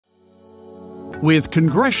With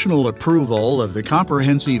congressional approval of the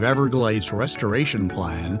Comprehensive Everglades Restoration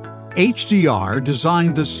Plan, HDR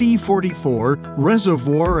designed the C-44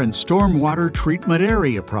 Reservoir and Stormwater Treatment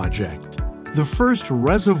Area project, the first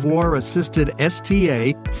reservoir-assisted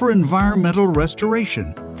STA for environmental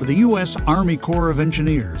restoration for the U.S. Army Corps of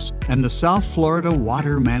Engineers and the South Florida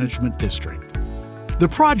Water Management District. The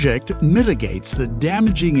project mitigates the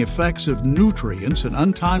damaging effects of nutrients and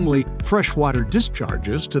untimely freshwater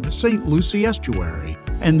discharges to the St. Lucie Estuary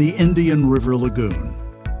and the Indian River Lagoon.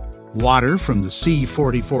 Water from the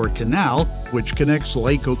C-44 canal, which connects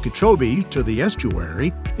Lake Okeechobee to the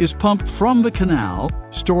estuary, is pumped from the canal,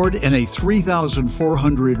 stored in a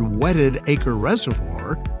 3,400 wetted acre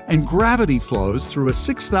reservoir, and gravity flows through a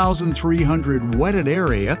 6,300 wetted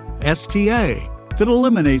area STA that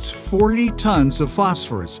eliminates 40 tons of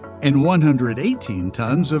phosphorus and 118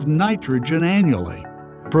 tons of nitrogen annually,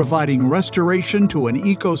 providing restoration to an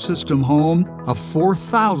ecosystem home of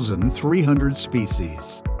 4,300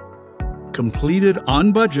 species. Completed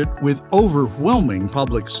on budget with overwhelming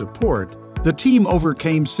public support, the team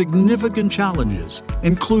overcame significant challenges,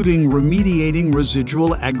 including remediating residual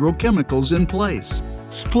agrochemicals in place,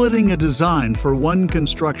 splitting a design for one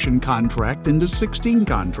construction contract into 16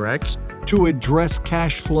 contracts to address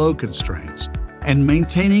cash flow constraints, and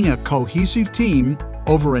maintaining a cohesive team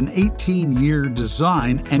over an 18-year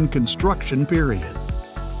design and construction period.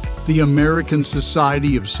 The American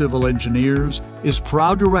Society of Civil Engineers is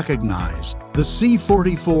proud to recognize the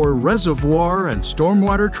C-44 Reservoir and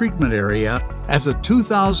Stormwater Treatment Area as a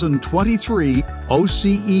 2023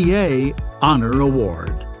 OCEA Honor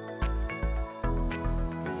Award.